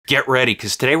Get ready,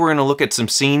 because today we're going to look at some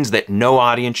scenes that no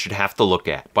audience should have to look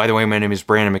at. By the way, my name is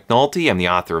Brandon McNulty. I'm the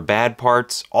author of Bad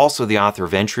Parts, also the author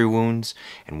of Entry Wounds,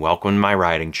 and welcome to my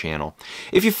writing channel.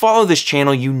 If you follow this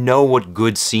channel, you know what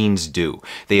good scenes do.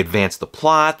 They advance the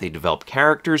plot, they develop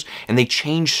characters, and they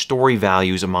change story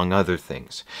values, among other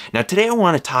things. Now today I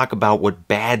want to talk about what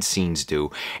bad scenes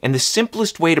do, and the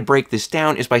simplest way to break this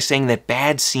down is by saying that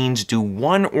bad scenes do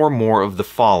one or more of the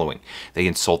following. They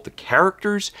insult the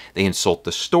characters, they insult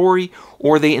the story,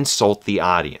 or they insult the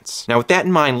audience. Now with that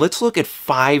in mind, let's look at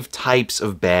 5 types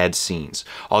of bad scenes.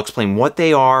 I'll explain what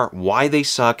they are, why they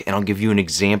suck, and I'll give you an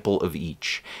example of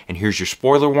each. And here's your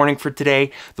spoiler warning for today.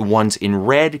 The ones in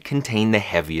red contain the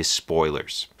heaviest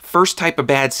spoilers. First type of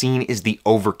bad scene is the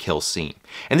overkill scene.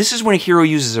 And this is when a hero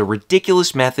uses a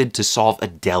ridiculous method to solve a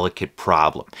delicate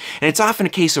problem. And it's often a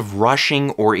case of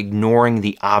rushing or ignoring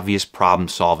the obvious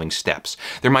problem-solving steps.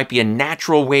 There might be a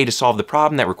natural way to solve the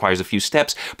problem that requires a few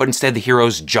steps, but instead the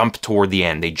heroes jump toward the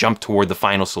end. They jump toward the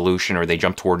final solution, or they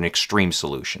jump toward an extreme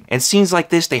solution. And scenes like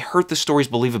this, they hurt the story's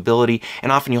believability,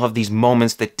 and often you'll have these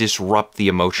moments that disrupt the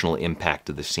emotional impact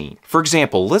of the scene. For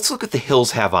example, let's look at The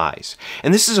Hills Have Eyes.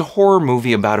 And this is a horror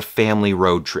movie about a family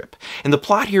road trip. And the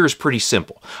plot here is pretty simple.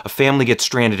 A family gets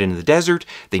stranded in the desert,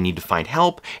 they need to find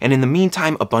help, and in the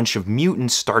meantime a bunch of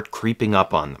mutants start creeping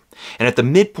up on them. And at the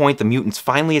midpoint, the mutants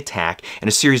finally attack, and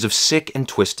a series of sick and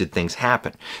twisted things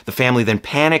happen. The family then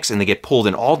panics, and they get pulled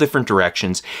in all different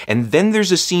directions, and then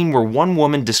there's a scene where one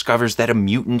woman discovers that a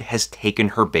mutant has taken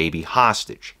her baby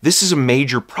hostage. This is a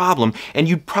major problem, and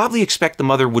you'd probably expect the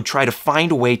mother would try to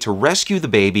find a way to rescue the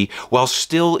baby while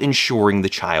still ensuring the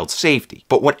child's safety.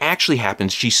 But what actually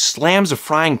happens, she slams a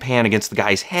frying pan against the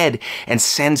guy's head and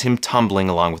sends him tumbling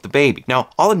along with the baby. Now,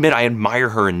 I'll admit I admire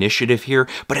her initiative here,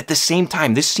 but at the same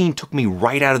time, this scene took me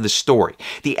right out of the story.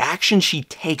 The action she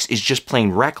takes is just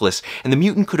plain reckless, and the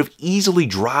mutant could have easily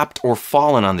dropped or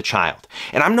fallen on the child.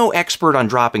 And I'm no expert on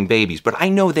dropping babies, but I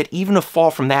know that even a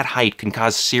fall from that height can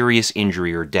cause serious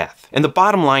injury or death. And the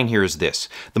bottom line here is this: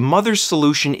 the mother's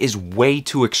solution is way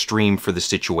too extreme for the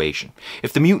situation.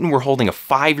 If the mutant were holding a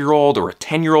 5-year-old or a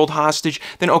 10-year-old hostage,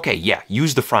 then okay, yeah,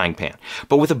 use the frying pan.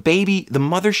 But with a baby, the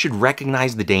mother should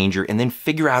recognize the danger and then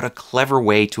figure out a clever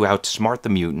way to outsmart the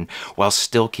mutant while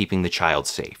still keeping the child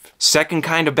safe. Second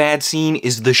kind of bad scene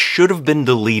is the should have been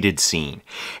deleted scene.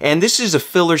 And this is a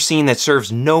filler scene that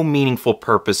serves no meaningful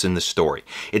purpose in the story.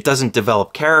 It doesn't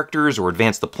develop characters or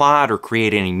advance the plot or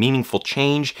create any meaningful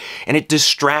change, and it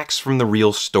distracts from the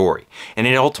real story. And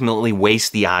it ultimately wastes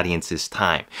the audience's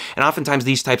time. And oftentimes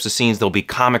these types of scenes, there'll be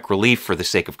comic relief for the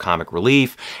sake of comic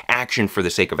relief, action for the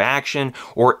sake of action,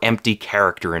 or empty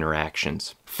character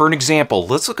interactions. For an example,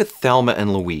 let's look at Thelma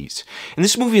and Louise. And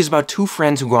this movie is about 2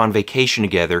 friends who go on vacation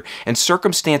together, and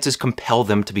circumstances compel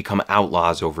them to become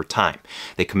outlaws over time.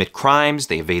 They commit crimes,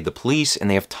 they evade the police, and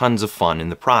they have tons of fun in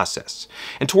the process.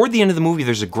 And toward the end of the movie,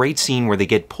 there's a great scene where they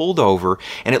get pulled over,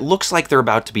 and it looks like they're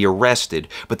about to be arrested,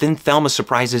 but then Thelma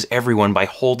surprises everyone by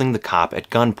holding the cop at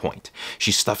gunpoint.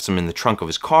 She stuffs him in the trunk of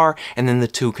his car, and then the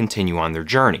two continue on their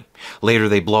journey. Later,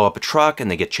 they blow up a truck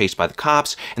and they get chased by the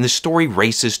cops, and the story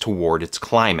races toward its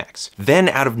climax. Then,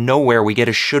 out of nowhere, we get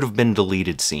a should have been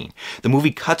deleted scene. The movie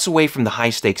cuts away from the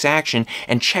high stakes action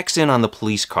and checks in on the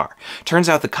police car. Turns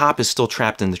out the cop is still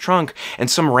trapped in the trunk, and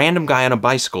some random guy on a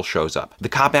bicycle shows up. The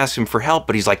cop asks him for help,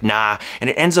 but he's like, nah, and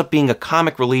it ends up being a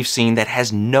comic relief scene that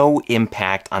has no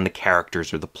impact on the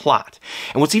characters or the plot.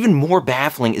 And what's even more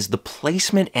baffling is the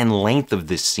placement and length of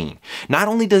this scene. Not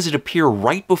only does it appear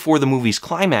right before the movie's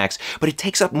climax, but it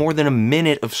takes up more than a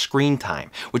minute of screen time,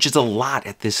 which is a lot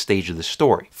at this stage of the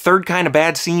story. Third kind of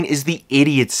bad scene is the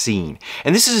idiot scene.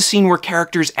 And this is a scene where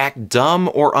characters act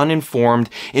dumb or uninformed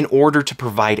in order to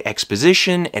provide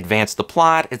exposition, advance the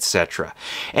plot, etc.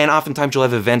 And oftentimes you'll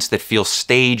have events that feel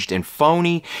staged and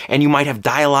phony, and you might have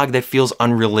dialogue that feels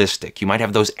unrealistic. You might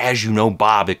have those "as you know,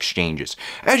 Bob" exchanges.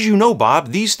 "As you know,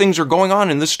 Bob, these things are going on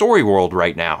in the story world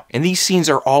right now." And these scenes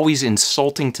are always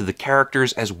insulting to the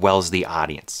characters as well as the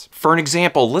audience. For an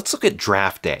example, let's look at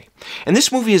Draft Day. And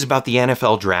this movie is about the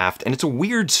NFL draft, and it's a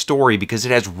weird story because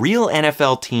it has real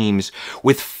NFL teams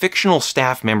with fictional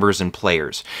staff members and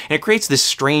players. And it creates this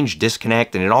strange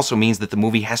disconnect, and it also means that the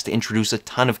movie has to introduce a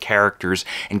ton of characters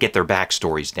and get their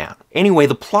backstories down. Anyway,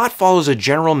 the plot follows a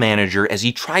general manager as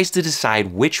he tries to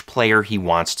decide which player he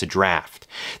wants to draft.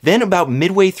 Then about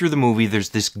midway through the movie, there's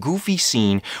this goofy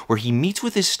scene where he meets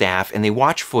with his staff and they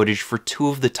watch footage for 2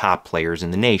 of the top players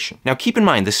in the nation. Now keep in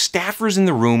mind, the staffers in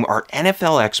the room are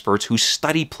NFL experts who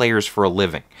study players for a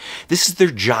living. This is their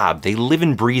job. They live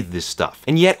and breathe this stuff.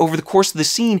 And yet, over the course of the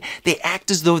scene, they act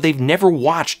as though they've never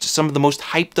watched some of the most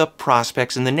hyped up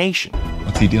prospects in the nation.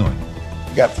 What's he doing?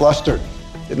 He got flustered.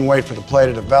 Didn't wait for the play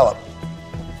to develop.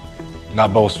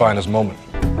 Not Bo's finest moment.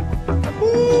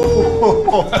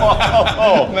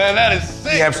 Man, that is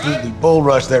sick. He absolutely bull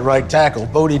rushed that right tackle.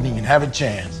 Bo didn't even have a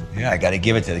chance. Yeah, I gotta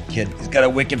give it to the kid. He's got a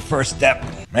wicked first step.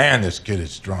 Man, this kid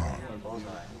is strong.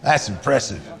 That's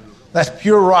impressive. That's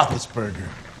pure Roethlisberger.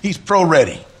 He's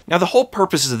pro-ready. Now, the whole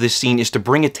purpose of this scene is to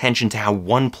bring attention to how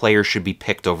one player should be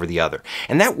picked over the other,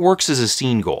 and that works as a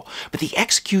scene goal, but the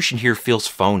execution here feels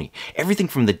phony. Everything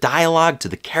from the dialogue to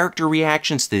the character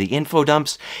reactions to the info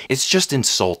dumps, it's just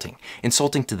insulting.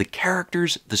 Insulting to the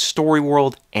characters, the story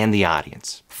world, and the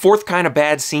audience. Fourth kind of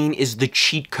bad scene is the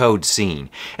cheat code scene.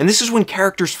 And this is when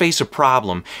characters face a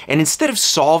problem, and instead of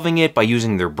solving it by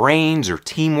using their brains or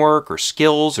teamwork or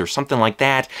skills or something like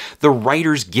that, the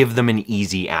writers give them an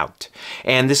easy out.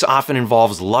 And this often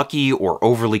involves lucky or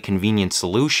overly convenient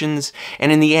solutions,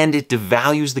 and in the end it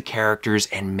devalues the characters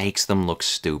and makes them look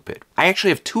stupid. I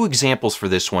actually have two examples for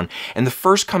this one, and the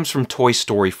first comes from Toy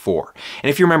Story 4. And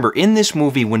if you remember, in this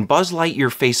movie, when Buzz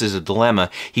Lightyear faces a dilemma,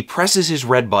 he presses his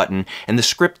red button, and the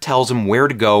script tells him where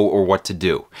to go or what to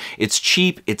do. It's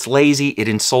cheap, it's lazy, it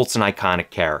insults an iconic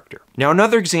character. Now,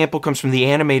 another example comes from the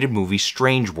animated movie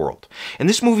Strange World, and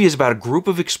this movie is about a group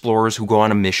of explorers who go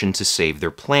on a mission to save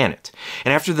their planet.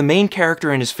 And after the main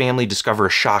character and his family discover a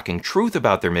shocking truth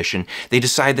about their mission, they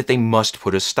decide that they must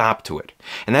put a stop to it.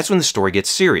 And that's when the story gets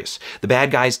serious. The bad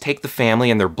guys take the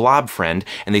family and their blob friend,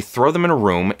 and they throw them in a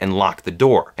room and lock the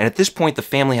door. And at this point, the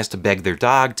family has to beg their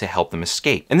dog to help them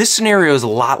escape. And this scenario is a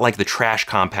lot like the trash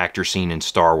compactor scene in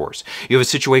Star Wars. You have a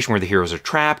situation where the heroes are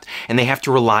trapped, and they have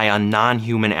to rely on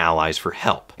non-human allies for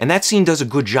help. And that scene does a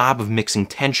good job of mixing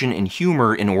tension and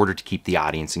humor in order to keep the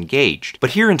audience engaged.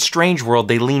 But here in Strange World,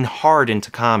 they lean hard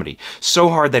into comedy, so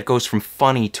hard that it goes from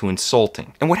funny to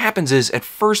insulting. And what happens is, at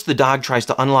first the dog tries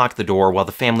to unlock the door while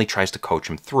the family tries to coach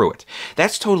him through it.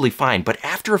 That's totally fine, but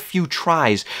after a few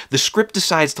tries, the script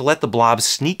decides to let the blob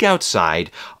sneak outside,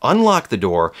 unlock the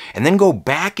door, and then go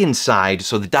back inside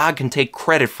so the dog can take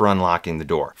credit for unlocking the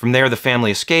door. From there, the family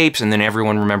escapes, and then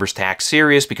everyone remembers to act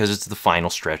serious because it's the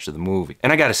final stretch of the movie.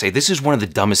 And I gotta say, this is one of the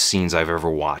dumbest scenes I've ever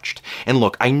watched. And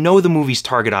look, I know the movie's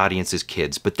target audience is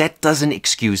kids, but that doesn't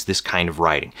excuse this kind of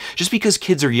writing. Just because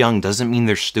kids are young doesn't mean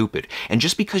they're stupid. And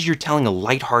just because you're telling a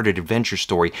lighthearted adventure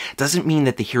story doesn't mean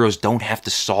that the heroes don't have to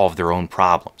solve their own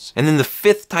problems. And then the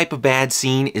fifth type of bad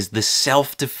scene is the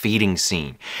self-defeating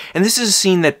scene. And this is a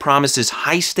scene that promises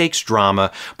high-stakes drama,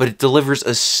 but it delivers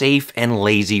a safe and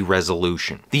lazy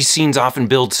resolution. These scenes often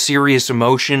build serious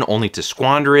emotion only to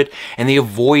squander it, and they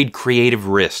avoid creative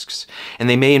risks. And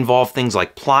they may involve things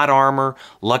like plot armor,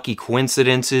 lucky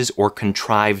coincidences, or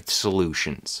contrived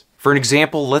solutions. For an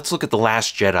example, let's look at The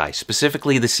Last Jedi,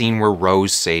 specifically the scene where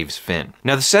Rose saves Finn.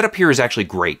 Now, the setup here is actually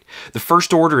great. The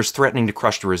First Order is threatening to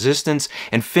crush the Resistance,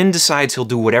 and Finn decides he'll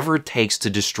do whatever it takes to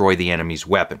destroy the enemy's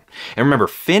weapon. And remember,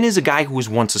 Finn is a guy who was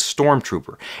once a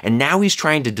stormtrooper, and now he's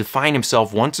trying to define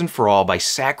himself once and for all by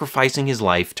sacrificing his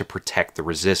life to protect the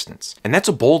Resistance. And that's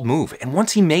a bold move, and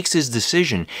once he makes his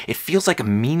decision, it feels like a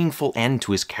meaningful end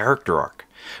to his character arc.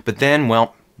 But then,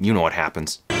 well, you know what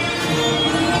happens.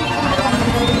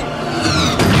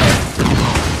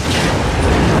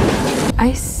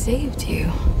 I saved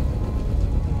you.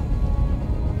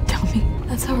 Tell me,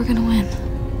 that's how we're gonna win.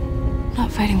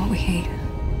 Not fighting what we hate.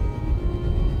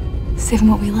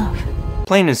 Saving what we love.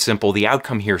 Plain and simple, the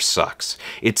outcome here sucks.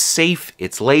 It's safe,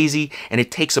 it's lazy, and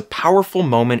it takes a powerful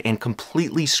moment and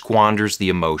completely squanders the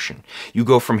emotion. You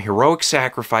go from heroic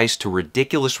sacrifice to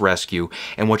ridiculous rescue,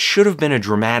 and what should have been a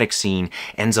dramatic scene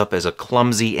ends up as a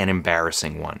clumsy and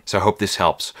embarrassing one. So I hope this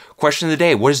helps. Question of the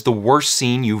day, what is the worst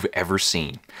scene you've ever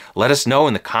seen? Let us know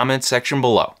in the comments section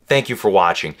below. Thank you for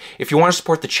watching. If you want to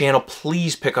support the channel,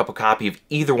 please pick up a copy of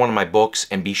either one of my books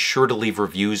and be sure to leave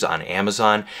reviews on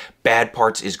Amazon. Bad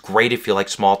Parts is great if you like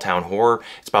small town horror.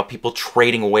 It's about people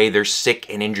trading away their sick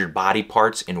and injured body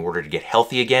parts in order to get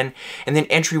healthy again. And then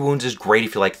Entry Wounds is great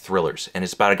if you like thrillers, and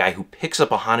it's about a guy who picks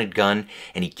up a haunted gun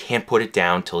and he can't put it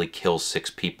down till he kills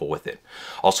 6 people with it.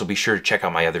 Also be sure to check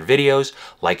out my other videos,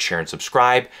 like, share, and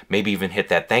subscribe, maybe even hit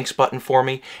that thanks button for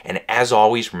me, and as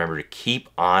always, remember to keep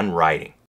on writing.